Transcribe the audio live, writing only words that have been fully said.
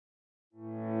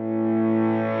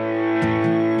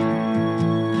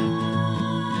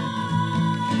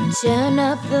Turn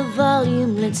up the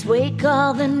volume, let's wake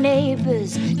all the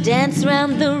neighbors. Dance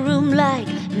round the room like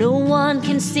no one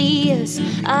can see us.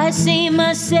 I see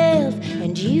myself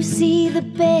and you see the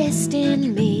best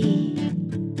in me.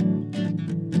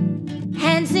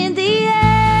 Hands in the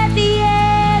air, the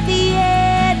air, the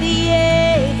air, the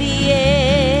air, the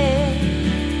air.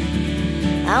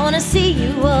 I wanna see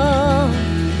you all.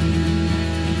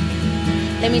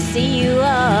 Let me see you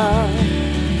all.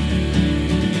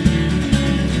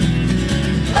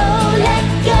 Oh, let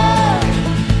go.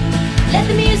 Let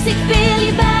the music fill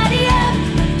your body up.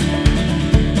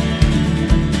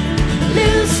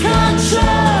 Lose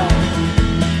control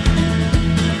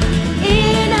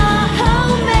in our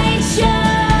homemade show.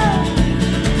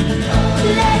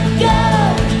 Let go.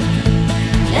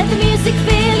 Let the music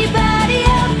fill your body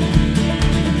up.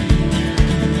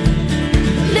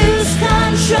 Lose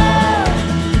control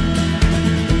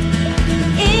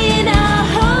in our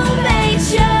homemade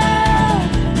show.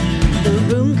 The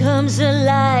room comes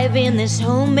alive in this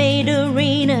homemade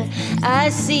arena. I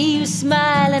see you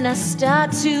smile and I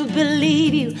start to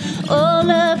believe you. All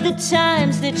of the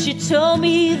times that you told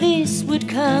me this would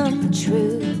come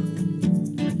true.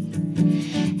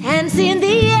 Hands in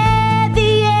the air,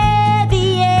 the air,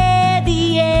 the air,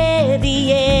 the air,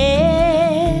 the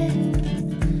air.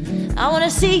 I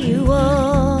wanna see you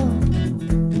all.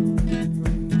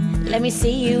 Let me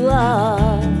see you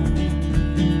all.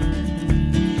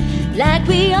 Like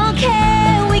we all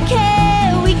care, we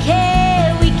care, we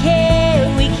care, we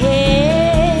care, we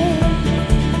care.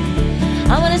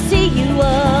 I wanna see you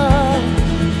all.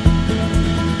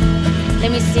 Let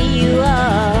me see you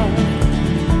all.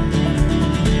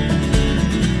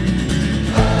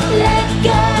 Let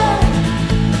go.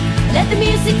 Let the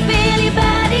music fill your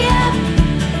body up.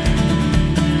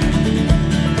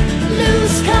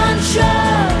 Lose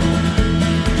control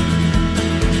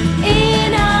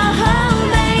in our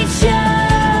homemade show.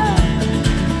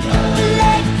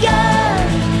 Let go.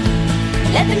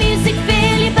 Let the music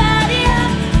fill your body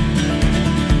up.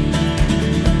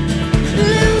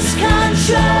 Lose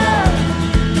control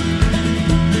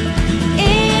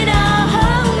in our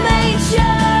homemade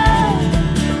show.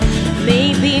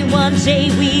 Maybe one day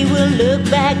we will look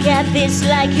back at this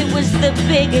like it was the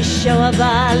biggest show of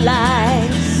our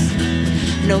lives.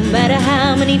 No matter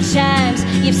how many times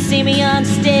you've seen me on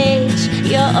stage,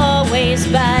 you're always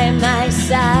by my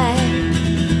side.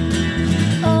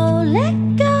 Oh, let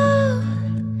go.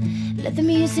 Let the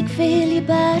music fill your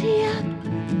body up.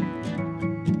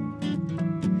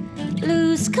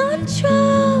 Lose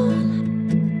control